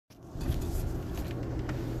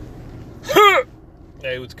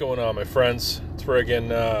Hey, what's going on, my friends? It's friggin'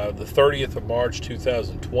 the 30th of March,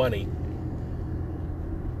 2020.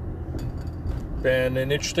 Been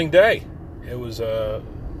an interesting day. It was,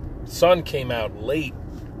 sun came out late.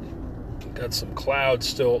 Got some clouds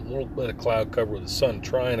still, a little bit of cloud cover with the sun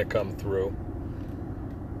trying to come through.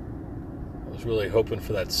 I was really hoping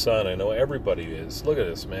for that sun. I know everybody is. Look at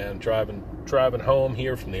this, man. Driving home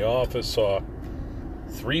here from the office, saw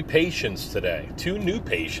 3 patients today. 2 new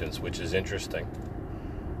patients, which is interesting.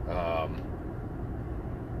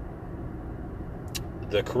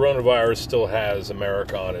 The coronavirus still has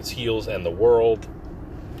America on its heels and the world.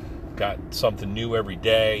 Got something new every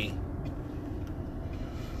day.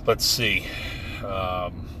 Let's see.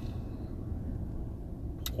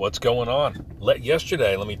 What's going on?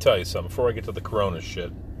 Yesterday, let me tell you something before I get to the corona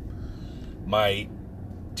shit. My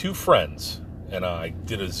 2 friends and I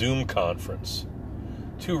did a Zoom conference.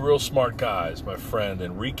 2 real smart guys. My friend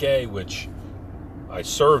Enrique, which I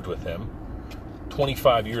served with him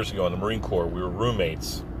 25 years ago in the Marine Corps. We were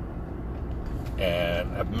roommates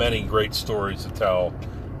and have many great stories to tell.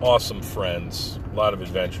 Awesome friends, a lot of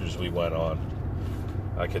adventures we went on.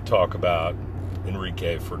 I could talk about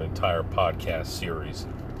Enrique for an entire podcast series.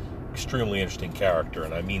 Extremely interesting character,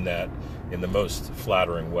 and I mean that in the most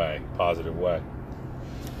flattering way, positive way.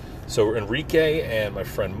 So Enrique and my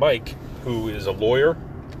friend Mike, who is a lawyer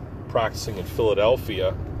practicing in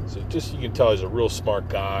Philadelphia. So just, you can tell he's a real smart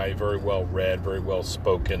guy, very well read, very well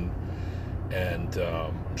spoken, and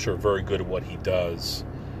I'm sure very good at what he does.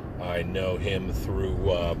 I know him through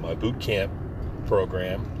my boot camp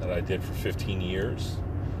program that I did for 15 years,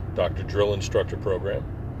 Dr. Drill Instructor program.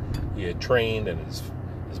 He had trained, and his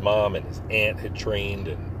mom and his aunt had trained,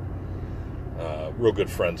 and real good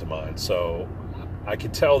friends of mine. So I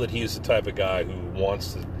could tell that he's the type of guy who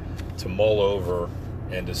wants to mull over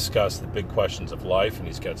and discuss the big questions of life, and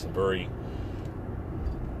he's got some very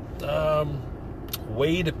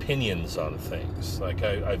weighed opinions on things. Like,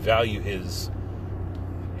 I value his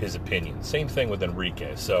opinion. Same thing with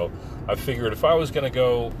Enrique. So I figured if I was going to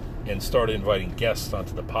go and start inviting guests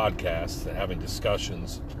onto the podcast and having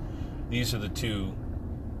discussions, these are the 2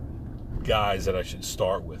 guys that I should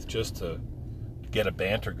start with, just to get a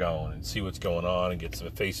banter going and see what's going on and get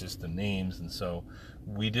some faces to names. And so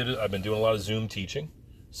we did it. I've been doing a lot of Zoom teaching.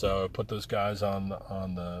 So I put those guys on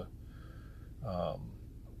that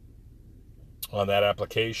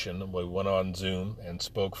application. We went on Zoom and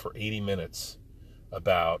spoke for 80 minutes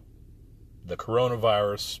about the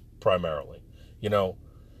coronavirus primarily. You know,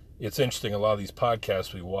 it's interesting, a lot of these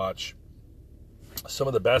podcasts we watch, some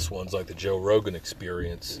of the best ones, like the Joe Rogan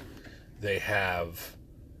Experience, they have,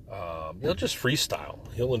 he'll just freestyle.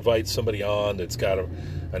 He'll invite somebody on that's got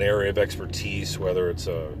an area of expertise, whether it's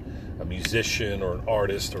a musician or an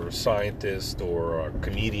artist or a scientist or a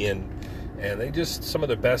comedian, and some of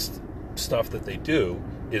the best stuff that they do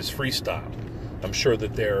is freestyle. I'm sure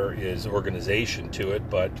that there is organization to it,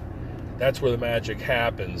 but that's where the magic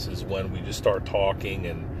happens, is when we just start talking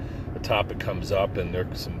and a topic comes up and there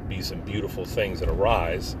can be some beautiful things that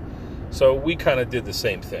arise. So we kind of did the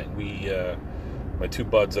same thing. My 2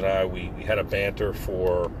 buds and I, we had a banter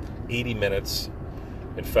for 80 minutes.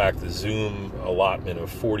 In fact, the Zoom allotment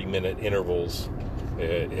of 40-minute intervals,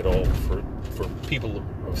 for people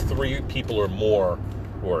of 3 people or more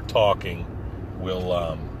who are talking,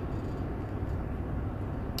 the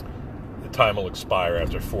time will expire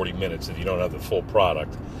after 40 minutes if you don't have the full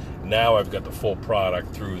product. Now I've got the full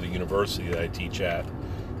product through the university that I teach at,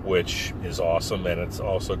 which is awesome, and it's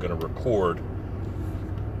also going to record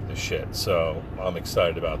the shit. So I'm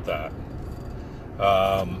excited about that.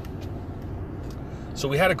 So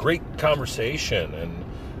we had a great conversation, and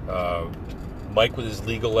Mike with his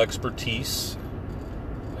legal expertise,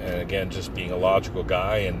 and again, just being a logical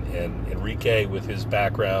guy, and Enrique with his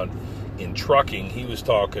background in trucking. He was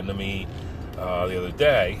talking to me the other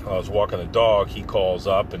day. I was walking the dog. He calls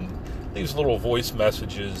up and leaves little voice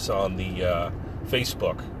messages on the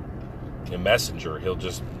Facebook Messenger.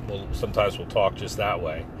 Sometimes we'll talk just that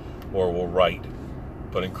way, or we'll write,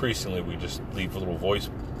 but increasingly we just leave little voice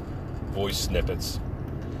snippets.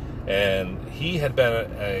 And he had been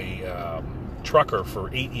a trucker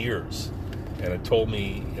for 8 years, and had told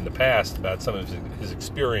me in the past about some of his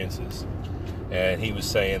experiences. And he was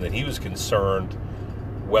saying that he was concerned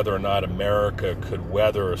whether or not America could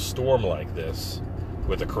weather a storm like this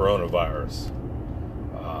with the coronavirus.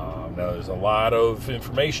 Now, there's a lot of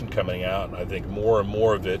information coming out, and I think more and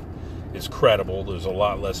more of it is credible. There's a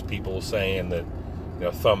lot less people saying that,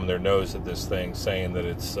 thumbing their nose at this thing, saying that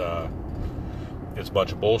it's a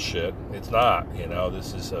bunch of bullshit. It's not.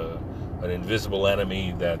 This is an invisible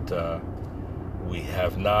enemy that we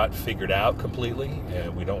have not figured out completely,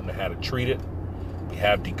 and we don't know how to treat it. We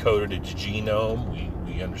have decoded its genome.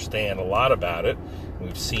 We understand a lot about it.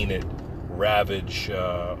 We've seen it ravage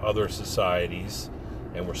other societies,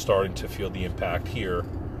 and we're starting to feel the impact here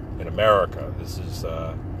in America. This is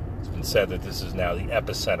it's been said that this is now the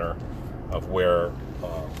epicenter of where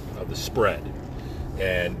of the spread.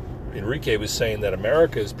 And Enrique was saying that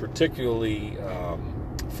America is particularly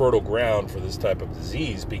fertile ground for this type of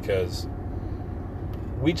disease because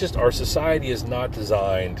our society is not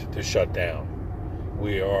designed to shut down.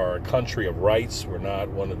 We are a country of rights. We're not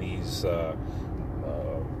one of these,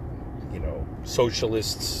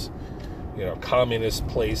 socialists, communist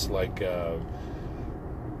place like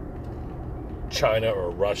China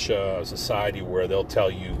or Russia, a society where they'll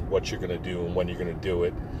tell you what you're going to do and when you're going to do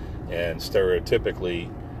it. And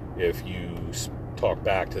stereotypically, if you talk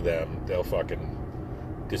back to them, they'll fucking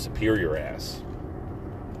disappear your ass.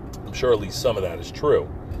 I'm sure at least some of that is true.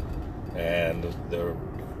 And the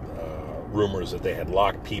rumors that they had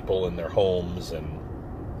locked people in their homes and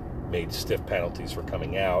made stiff penalties for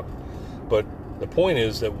coming out. But the point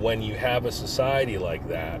is that when you have a society like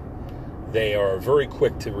that, they are very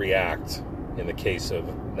quick to react in the case of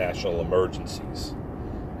national emergencies.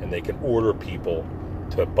 And they can order people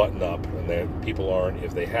to button up, and people aren't,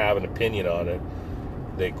 if they have an opinion on it,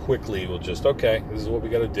 they quickly will just, okay, this is what we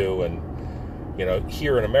got to do. And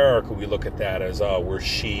here in America, we look at that as, we're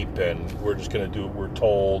sheep and we're just going to do what we're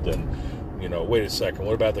told. And, wait a second,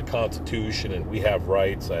 what about the Constitution? And we have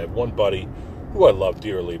rights. I have one buddy who I love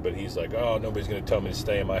dearly, but he's like, oh, nobody's going to tell me to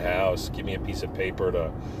stay in my house. Give me a piece of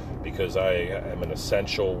paper because I am an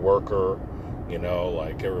essential worker. Who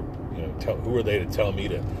are they to tell me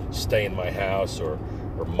to stay in my house or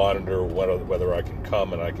monitor whether I can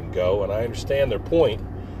come and I can go? And I understand their point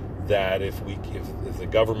that if the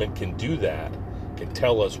government can do that, can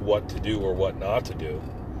tell us what to do or what not to do,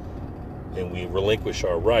 and we relinquish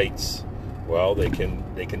our rights, well, they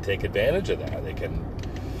can take advantage of that.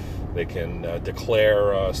 They can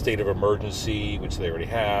declare a state of emergency, which they already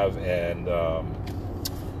have, and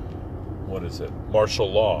martial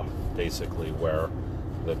law, basically, where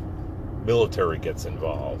the military gets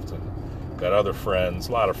involved. And got a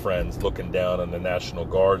lot of friends looking down on the National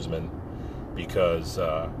Guardsmen because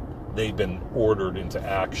they've been ordered into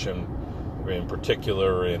action, in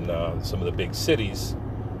particular in some of the big cities,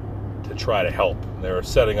 to try to help. They're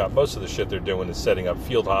setting up, most of the shit they're doing is setting up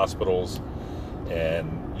field hospitals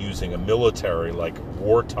and using a military, like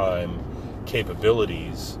wartime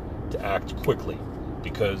capabilities, to act quickly,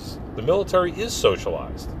 because the military is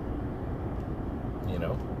socialized,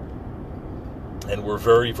 and we're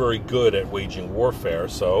very, very good at waging warfare.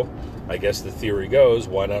 So I guess the theory goes,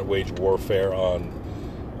 why not wage warfare on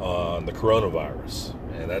the coronavirus?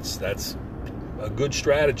 And that's a good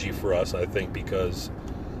strategy for us, I think, because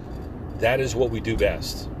that is what we do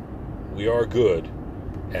best. We are good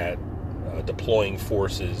at deploying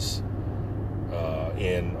forces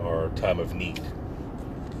in our time of need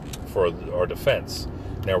for our defense.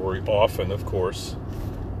 Now, we're often, of course,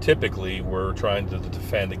 typically we're trying to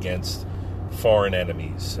defend against foreign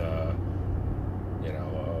enemies,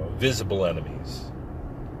 visible enemies,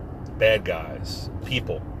 bad guys,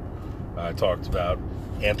 people. I talked about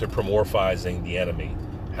anthropomorphizing the enemy,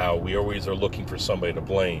 how we always are looking for somebody to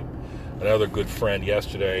blame. Another good friend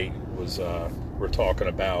yesterday was, we're talking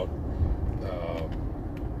about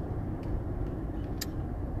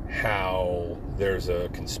how there's a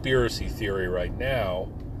conspiracy theory right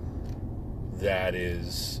now that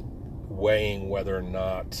is weighing whether or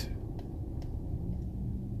not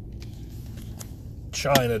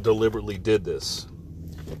China deliberately did this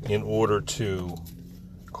in order to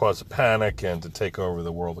cause a panic and to take over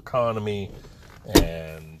the world economy.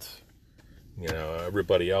 And,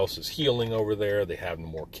 everybody else is healing over there. They have no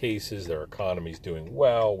more cases. Their economy's doing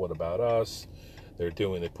well. What about us? They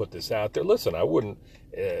put this out there. Listen, I wouldn't,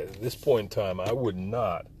 at this point in time, I would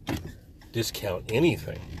not discount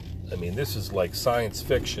anything. I mean, this is like science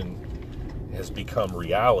fiction has become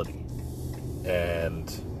reality. And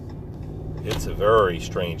it's a very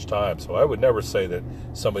strange time. So I would never say that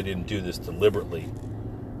somebody didn't do this deliberately,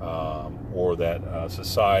 or that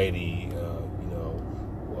society,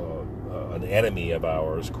 an enemy of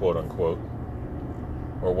ours, quote unquote,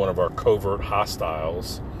 or one of our covert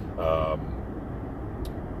hostiles,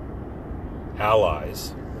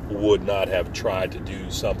 allies, would not have tried to do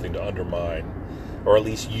something to undermine, or at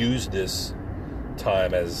least use this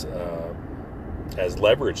time as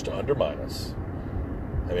leverage to undermine us.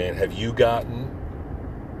 I mean, have you gotten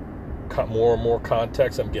more and more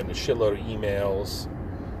context? I'm getting a shitload of emails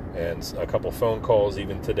and a couple phone calls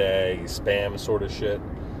even today, spam sort of shit,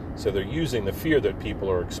 So they're using the fear that people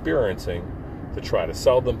are experiencing to try to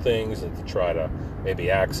sell them things and to try to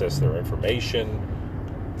maybe access their information.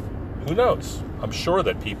 Who knows? I'm sure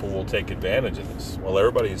that people will take advantage of this. While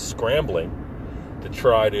everybody's scrambling to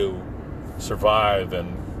try to survive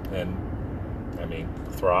and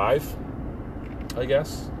thrive, I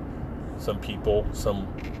guess. Some people, some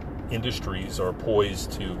industries are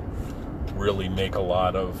poised to really make a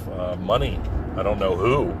lot of money. I don't know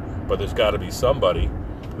who, but there's got to be somebody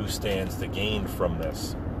who stands to gain from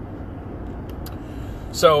this.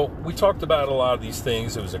 So we talked about a lot of these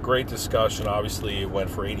things. It was a great discussion. Obviously, it went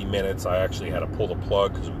for 80 minutes. I actually had to pull the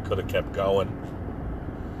plug because we could have kept going.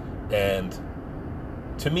 And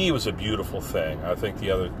to me, it was a beautiful thing. I think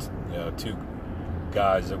the other two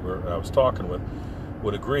guys that I was talking with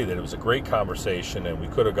would agree that it was a great conversation, and we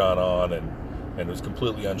could have gone on, and it was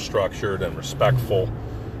completely unstructured and respectful,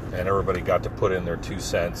 and everybody got to put in their 2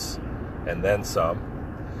 cents and then some.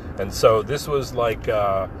 And so this was like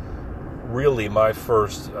really my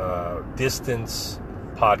first distance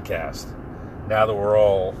podcast. Now that we're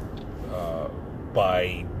all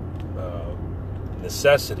by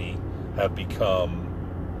necessity have become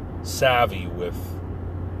savvy with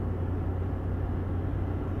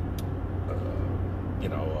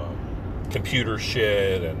computer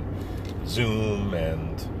shit and Zoom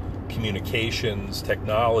and communications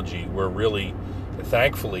technology, where really,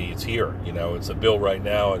 thankfully, it's here. It's a bill right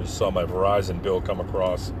now. I just saw my Verizon bill come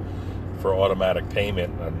across for automatic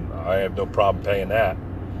payment, and I have no problem paying that,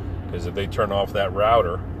 because if they turn off that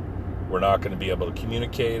router, we're not going to be able to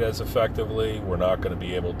communicate as effectively. We're not going to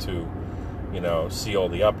be able to, see all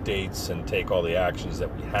the updates and take all the actions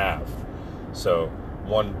that we have. So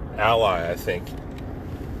one ally, I think,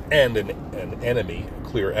 and an enemy, a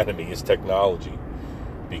clear enemy, is technology,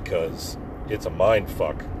 because it's a mind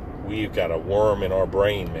fuck. We've got a worm in our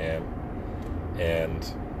brain, man, and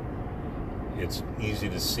it's easy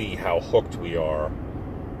to see how hooked we are,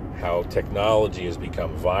 how technology has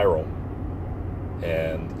become viral,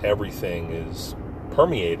 and everything has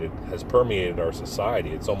permeated our society.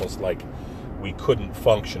 It's almost like we couldn't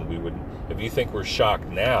function. If you think we're shocked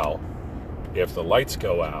now, if the lights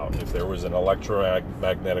go out, if there was an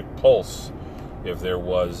electromagnetic pulse, if there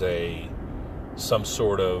was some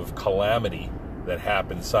sort of calamity that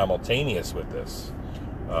happened simultaneous with this,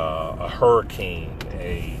 a hurricane,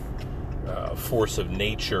 a force of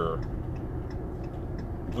nature,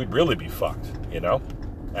 we'd really be fucked,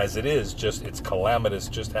 As it is, it's calamitous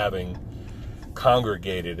just having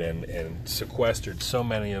congregated and sequestered so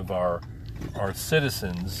many of our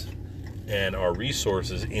citizens and our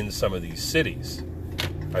resources in some of these cities.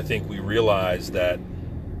 I think we realize that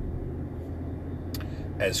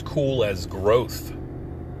as cool as growth,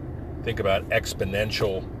 think about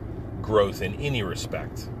exponential growth in any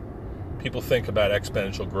respect. People think about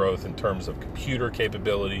exponential growth in terms of computer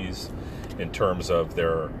capabilities, in terms of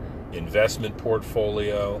their investment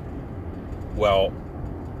portfolio. Well,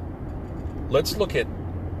 let's look at,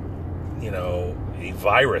 a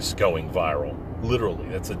virus going viral. Literally,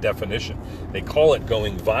 that's a definition. They call it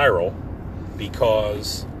going viral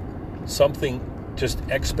because something just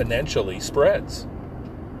exponentially spreads.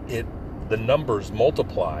 The numbers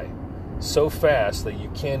multiply so fast that you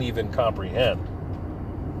can't even comprehend.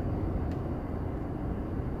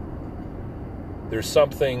 There's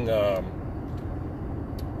something, when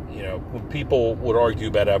people would argue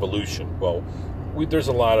about evolution, well, there's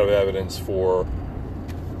a lot of evidence for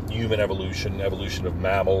human evolution of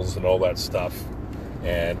mammals and all that stuff.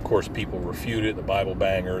 And, of course, people refute it, the Bible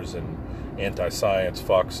bangers and anti-science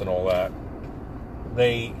fucks and all that.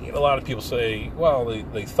 A lot of people say, well,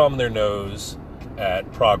 they thumb their nose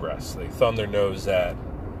at progress. They thumb their nose at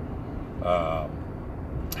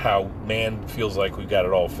how man feels like we've got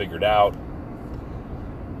it all figured out,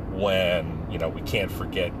 when, we can't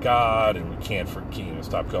forget God and we can't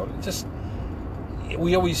stop going.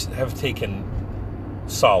 We always have found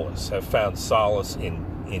solace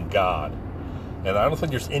in God. And I don't think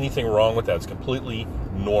there's anything wrong with that. It's completely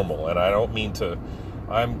normal. And I don't mean to,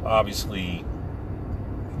 I'm obviously,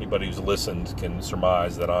 anybody who's listened can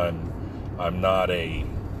surmise that I'm not a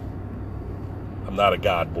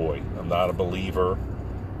God boy. I'm not a believer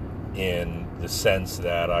in the sense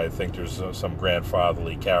that I think there's some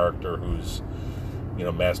grandfatherly character who's,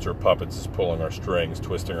 master of puppets, is pulling our strings,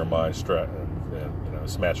 twisting our minds, and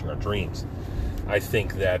smashing our dreams. I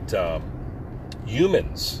think that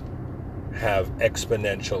humans have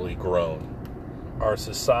exponentially grown. Our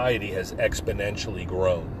society has exponentially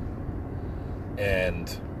grown,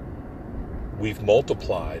 and we've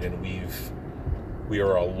multiplied, and we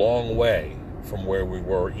are a long way from where we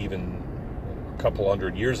were even a couple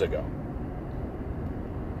hundred years ago.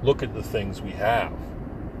 Look at the things we have.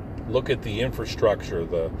 Look at the infrastructure,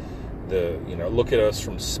 look at us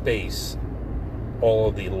from space, all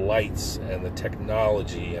of the lights and the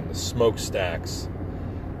technology and the smokestacks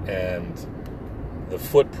and the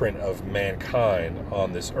footprint of mankind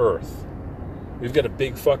on this earth. We've got a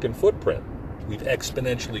big fucking footprint. We've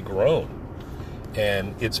exponentially grown.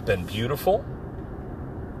 And it's been beautiful.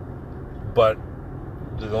 But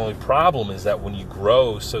the only problem is that when you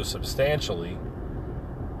grow so substantially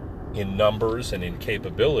in numbers and in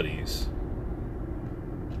capabilities,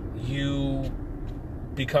 you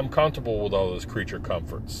become comfortable with all those creature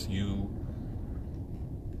comforts. You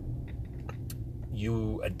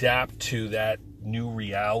adapt to that new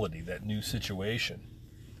reality, that new situation.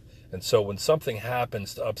 And so when something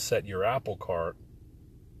happens to upset your apple cart,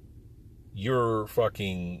 you're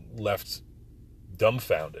fucking left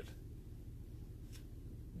dumbfounded.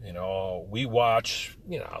 We watch,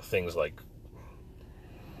 things like,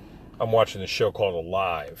 I'm watching this show called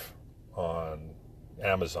Alive on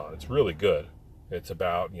Amazon. It's really good. It's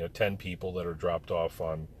about, 10 people that are dropped off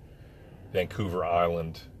on Vancouver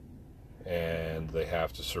Island, and they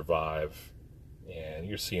have to survive. And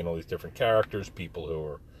you're seeing all these different characters, people who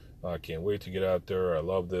are, I can't wait to get out there. I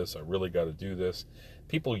love this. I really got to do this.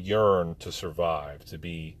 People yearn to survive, to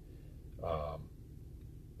be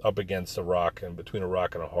up against a rock and between a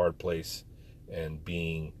rock and a hard place and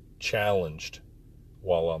being challenged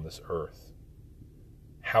while on this earth.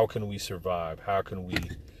 How can we survive? How can we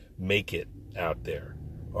make it out there?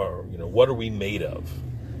 Or, what are we made of?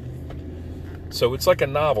 So it's like a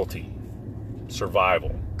novelty,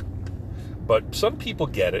 survival. But some people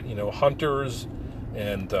get it, hunters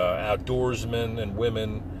and outdoorsmen and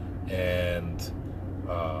women and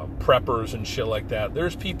preppers and shit like that.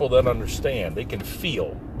 There's people that understand. They can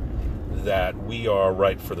feel that we are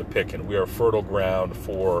right for the picking. We are fertile ground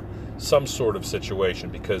for some sort of situation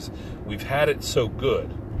because we've had it so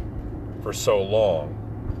good for so long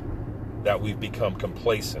that we've become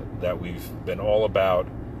complacent, that we've been all about,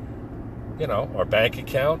 our bank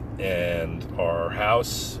account and our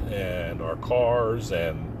house and our cars,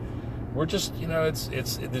 and we're just,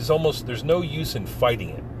 there's no use in fighting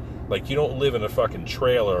it. Like, you don't live in a fucking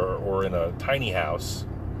trailer or in a tiny house.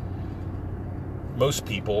 Most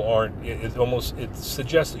people aren't. It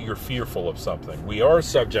suggests that you're fearful of something. We are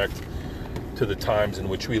subject to the times in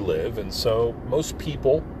which we live, and so most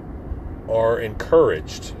people are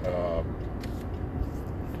encouraged.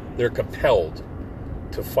 They're compelled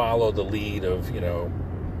to follow the lead of,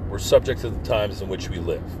 we're subject to the times in which we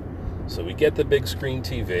live. So we get the big screen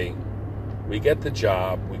TV, we get the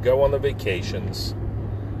job, we go on the vacations.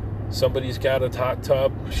 Somebody's got a hot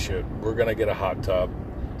tub, shit, we're going to get a hot tub.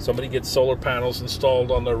 Somebody gets solar panels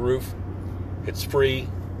installed on their roof, it's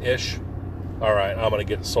free-ish. All right, I'm going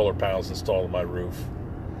to get solar panels installed on my roof.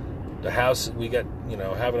 The house, we get,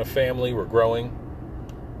 having a family, we're growing.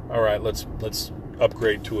 All right, let's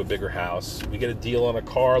upgrade to a bigger house. We get a deal on a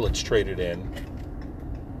car, let's trade it in.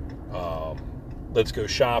 Let's go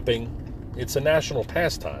shopping. It's a national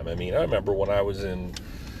pastime. I remember when I was in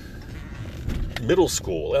middle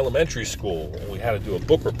school, elementary school, we had to do a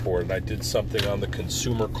book report, and I did something on the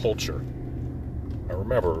consumer culture. I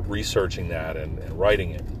remember researching that and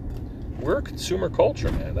writing it. We're a consumer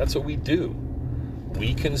culture, man. That's what we do.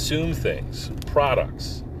 We consume things,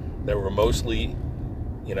 products that were mostly,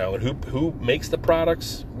 and who makes the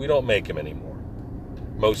products? We don't make them anymore,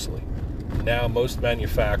 mostly. Now, most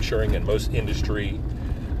manufacturing and most industry,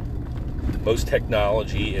 most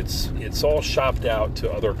technology, it's all shopped out to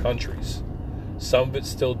other countries. Some of it's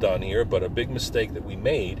still done here, but a big mistake that we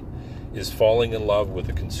made is falling in love with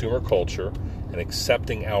the consumer culture and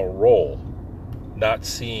accepting our role, not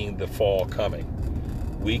seeing the fall coming.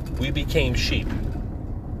 We became sheep.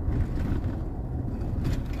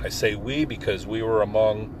 I say we because we were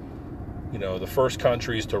among, the first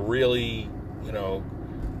countries to really,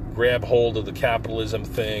 grab hold of the capitalism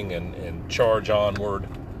thing and charge onward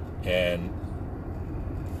and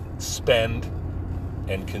spend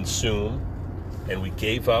and consume. And we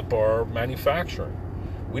gave up our manufacturing.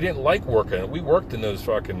 We didn't like working. We worked in those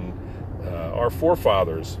fucking, our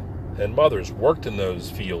forefathers and mothers worked in those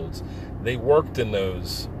fields. They worked in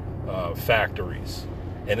those factories.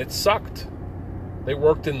 And it sucked. They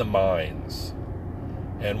worked in the mines.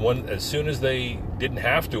 And as soon as they didn't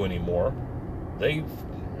have to anymore, they,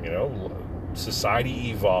 society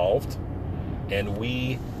evolved, and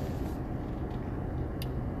we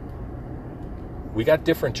got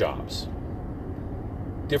different jobs,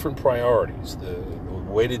 different priorities. The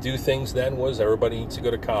way to do things then was everybody needs to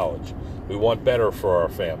go to college. We want better for our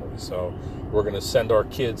families, so we're going to send our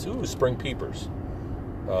kids, spring peepers.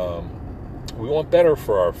 We want better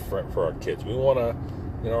for our kids. We want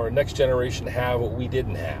to, our next generation to have what we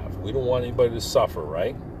didn't have. We don't want anybody to suffer,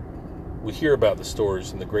 right? We hear about the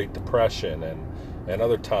stories in the Great Depression and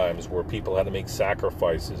other times where people had to make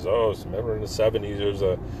sacrifices. Oh, so remember in the 70s there was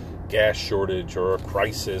a gas shortage or a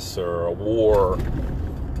crisis or a war.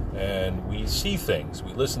 And we see things.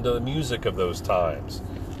 We listen to the music of those times,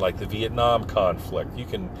 like the Vietnam conflict. You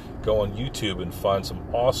can go on YouTube and find some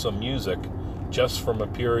awesome music just from a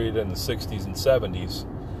period in the 60s and 70s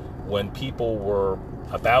when people were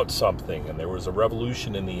about something and there was a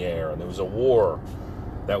revolution in the air and there was a war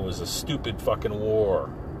that was a stupid fucking war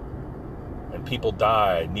and people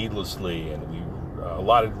died needlessly and we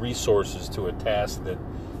allotted resources to a task that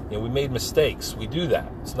we made mistakes. We do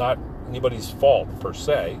that. It's not anybody's fault per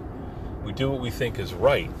se. We do what we think is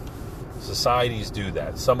right. Societies do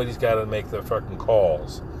that. Somebody's got to make the fucking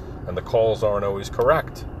calls, and the calls aren't always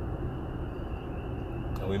correct.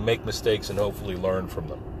 And we make mistakes and hopefully learn from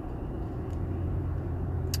them.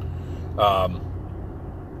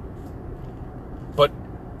 But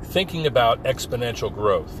thinking about exponential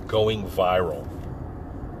growth, going viral,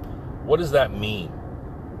 what does that mean?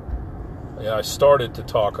 I started to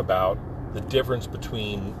talk about the difference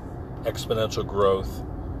between exponential growth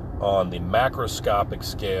on the macroscopic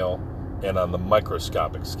scale and on the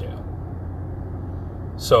microscopic scale.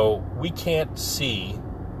 So we can't see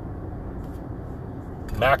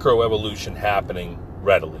macroevolution happening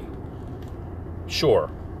readily. Sure,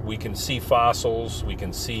 we can see fossils, we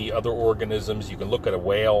can see other organisms. You can look at a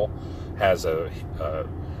whale, has a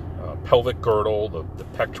pelvic girdle, the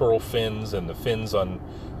pectoral fins and the fins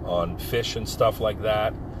on fish and stuff like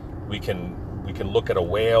that. We can look at a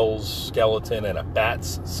whale's skeleton and a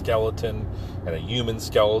bat's skeleton and a human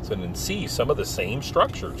skeleton and see some of the same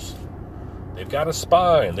structures. They've got a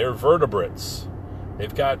spine, they're vertebrates,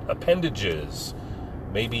 they've got appendages.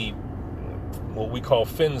 Maybe what we call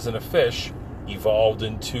fins in a fish evolved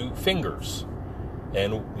into fingers.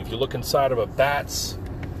 And if you look inside of a bat's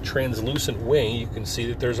translucent wing, you can see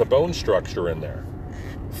that there's a bone structure in there.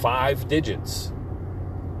 5 digits.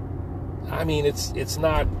 I mean, it's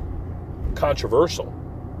not controversial.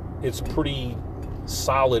 It's pretty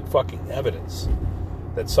solid fucking evidence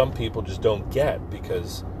that some people just don't get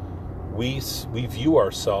because we view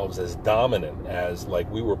ourselves as dominant, as like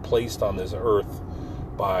we were placed on this earth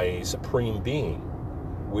by a supreme being,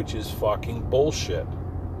 which is fucking bullshit.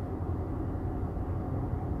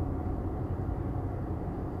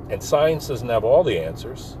 And science doesn't have all the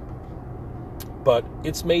answers, but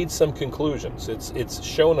it's made some conclusions. It's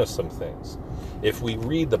shown us some things. If we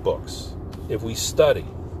read the books, if we study,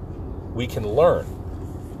 we can learn.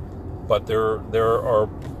 But there are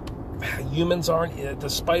humans aren't,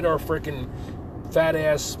 despite our freaking fat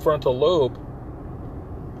ass frontal lobe,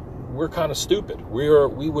 we're kind of stupid. We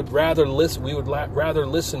would rather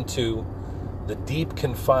listen to the deep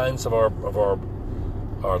confines of our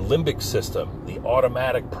limbic system, the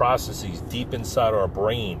automatic processes deep inside our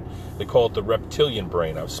brain. They call it the reptilian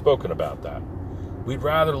brain. I've spoken about that. We'd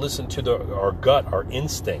rather listen to our gut, our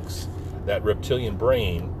instincts, that reptilian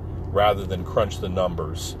brain, rather than crunch the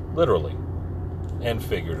numbers, literally and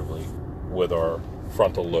figuratively, with our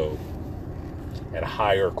frontal lobe and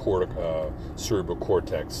higher cerebral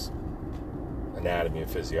cortex anatomy and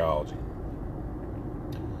physiology.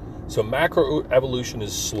 So macroevolution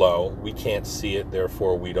is slow. We can't see it,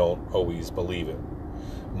 therefore we don't always believe it.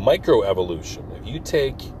 Microevolution, if you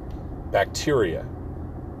take bacteria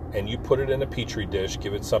and you put it in a petri dish,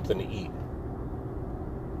 give it something to eat,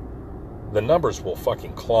 the numbers will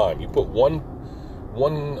fucking climb. You put one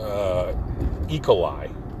E. coli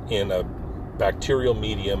in a bacterial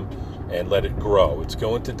medium and let it grow. It's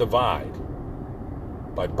going to divide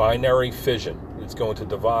by binary fission. It's going to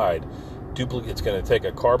divide. It's going to take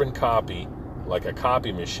a carbon copy, like a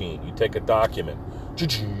copy machine. You take a document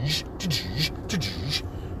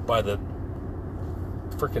by the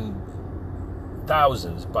freaking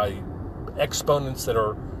thousands, by exponents that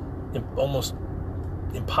are almost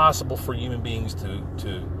impossible for human beings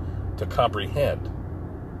to comprehend.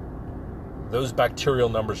 Those bacterial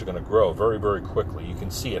numbers are going to grow very, very quickly. You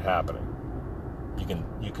can see it happening.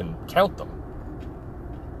 You can count them.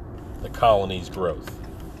 The colony's growth.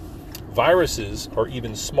 Viruses are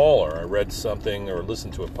even smaller. I read something or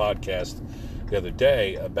listened to a podcast the other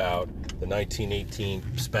day about the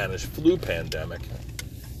 1918 Spanish flu pandemic,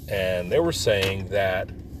 and they were saying that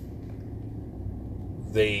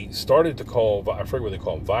they started to call, I forget what they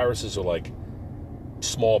call them, viruses are like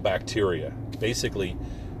small bacteria. Basically,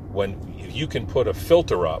 if you can put a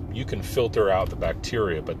filter up, you can filter out the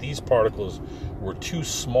bacteria, but these particles were too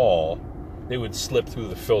small, they would slip through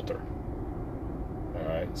the filter. All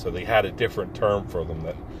right. So they had a different term for them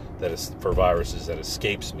that is for viruses that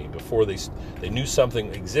escapes me. Before they knew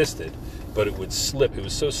something existed, but it would slip. It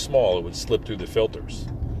was so small it would slip through the filters.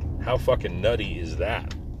 How fucking nutty is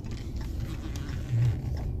that?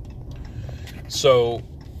 So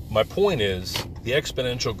my point is, the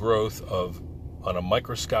exponential growth on a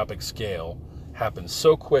microscopic scale happens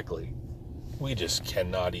so quickly, we just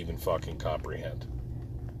cannot even fucking comprehend.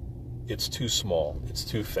 It's too small. It's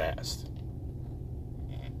too fast.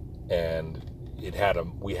 And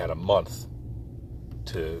we had a month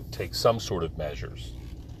to take some sort of measures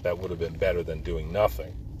that would have been better than doing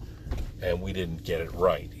nothing. And we didn't get it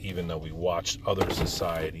right, even though we watched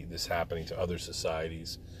this happening to other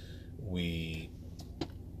societies. We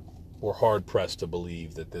were hard-pressed to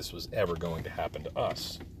believe that this was ever going to happen to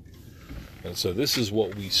us. And so this is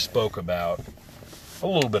what we spoke about, a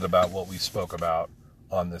little bit about what we spoke about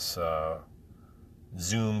on this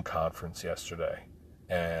Zoom conference yesterday.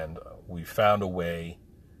 And we found a way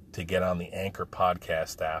to get on the Anchor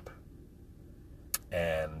podcast app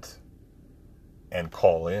and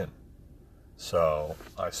call in. So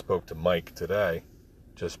I spoke to Mike today,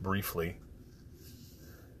 just briefly,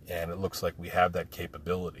 and it looks like we have that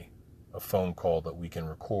capability, a phone call that we can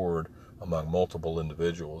record among multiple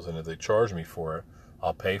individuals. And if they charge me for it,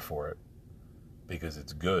 I'll pay for it because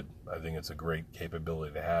it's good. I think it's a great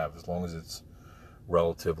capability to have. As long as it's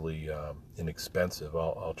relatively inexpensive,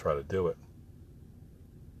 I'll try to do it.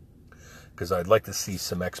 Because I'd like to see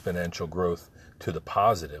some exponential growth to the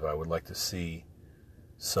positive. I would like to see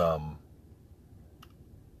some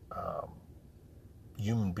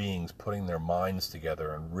human beings putting their minds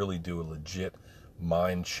together and really do a legit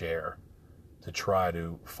mind share to try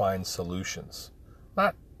to find solutions.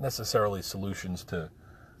 Not necessarily solutions to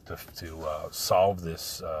solve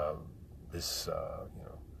this,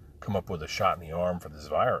 come up with a shot in the arm for this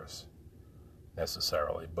virus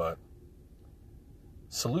necessarily, but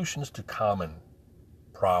solutions to common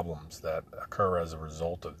problems that occur as a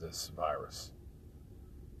result of this virus.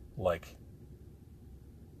 Like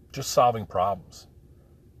just solving problems,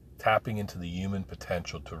 tapping into the human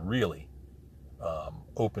potential to really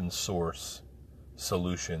open source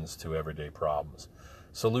solutions to everyday problems.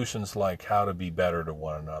 Solutions like how to be better to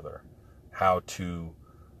one another, how to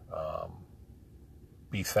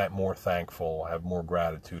be more thankful, have more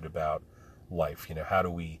gratitude about life.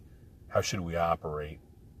 How should we operate?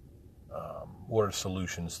 What are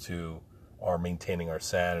solutions to our maintaining our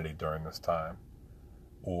sanity during this time?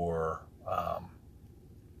 Or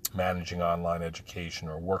managing online education,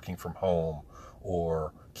 or working from home,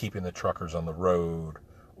 or keeping the truckers on the road,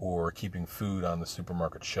 or keeping food on the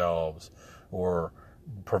supermarket shelves, or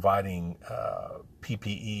providing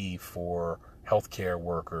PPE for healthcare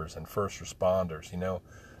workers and first responders.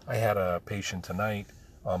 I had a patient tonight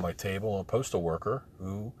on my table, a postal worker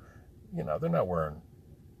who, they're not wearing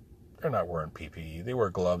PPE. They wear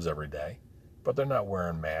gloves every day, but they're not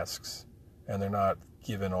wearing masks, and they're not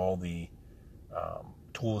given all the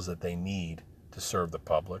tools that they need to serve the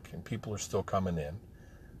public. And people are still coming in.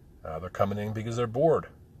 They're coming in because they're bored.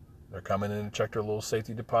 They're coming in to check their little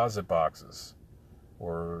safety deposit boxes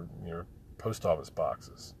or post office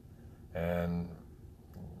boxes. And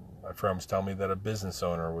my friend was telling me that a business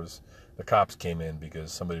owner the cops came in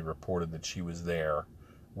because somebody reported that she was there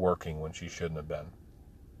working when she shouldn't have been.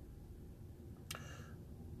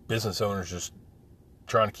 Business owners just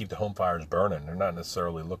trying to keep the home fires burning. They're not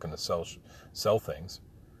necessarily looking to sell things,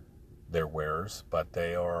 their wares, but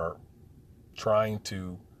they are trying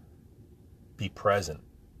to be present.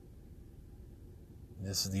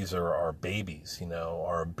 These are our babies,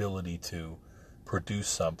 our ability to produce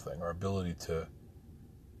something, our ability to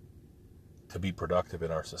be productive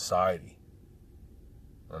in our society.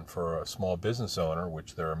 And for a small business owner,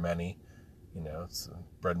 which there are many, it's the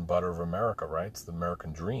bread and butter of America, right? It's the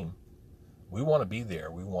American dream. We want to be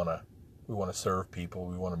there. We want to serve people.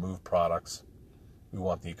 We want to move products. We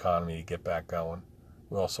want the economy to get back going.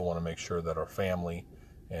 We also want to make sure that our family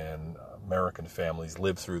and American families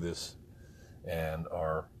live through this, and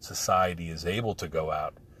our society is able to go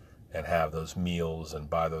out and have those meals and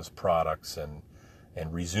buy those products and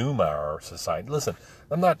resume our society. Listen,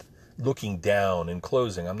 I'm not looking down, in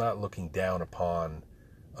closing, I'm not looking down upon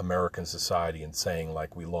American society and saying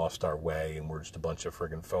like we lost our way and we're just a bunch of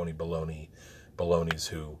friggin' phony balonies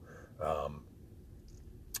who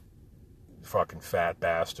fucking fat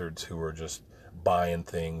bastards who are just buying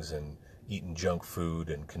things and eating junk food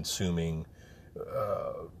and consuming,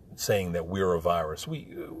 saying that we're a virus.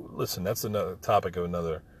 Listen, that's another topic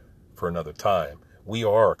for another time. We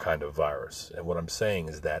are a kind of virus, and what I'm saying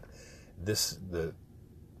is that the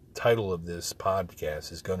title of this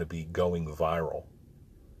podcast is going to be Going Viral.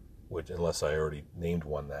 which unless I already named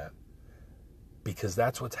one that, because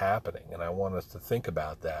that's what's happening. And I want us to think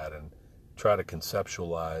about that and try to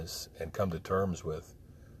conceptualize and come to terms with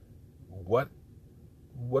what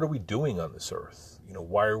are we doing on this earth?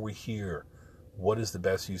 Why are we here? What is the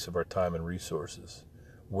best use of our time and resources?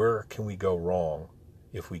 Where can we go wrong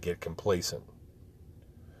if we get complacent?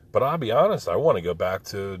 But I'll be honest, I want to go back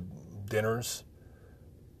to dinners.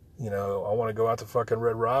 I want to go out to fucking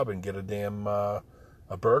Red Robin, get a damn a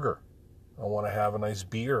burger. I want to have a nice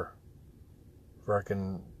beer,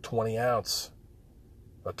 fucking 20 ounce,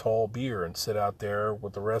 a tall beer, and sit out there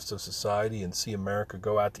with the rest of society and see America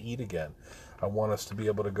go out to eat again. I want us to be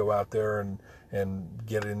able to go out there and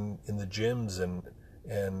get in the gyms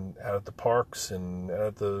and out at the parks and out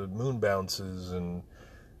at the moon bounces and,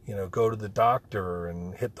 go to the doctor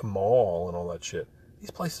and hit the mall and all that shit.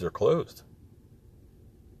 These places are closed.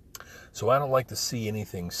 So I don't like to see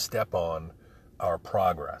anything step on our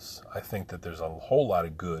progress. I think that there's a whole lot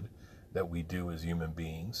of good that we do as human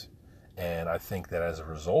beings. And I think that as a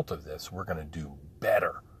result of this, we're going to do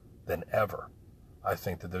better than ever. I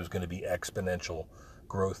think that there's going to be exponential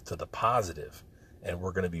growth to the positive, and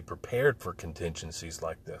we're going to be prepared for contingencies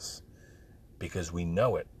like this because we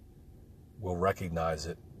know it. We'll recognize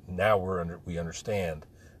it. Now we understand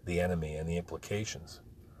the enemy and the implications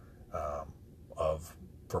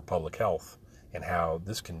for public health and how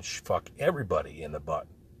this can fuck everybody in the butt.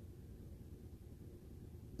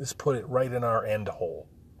 This put it right in our end hole.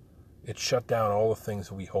 It shut down all the things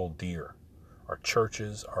that we hold dear. Our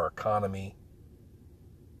churches, our economy,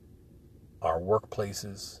 our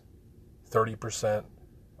workplaces. 30%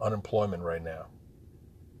 unemployment right now.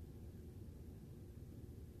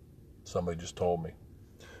 Somebody just told me.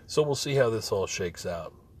 So we'll see how this all shakes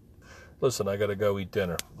out. Listen, I got to go eat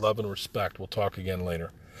dinner. Love and respect. We'll talk again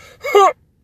later.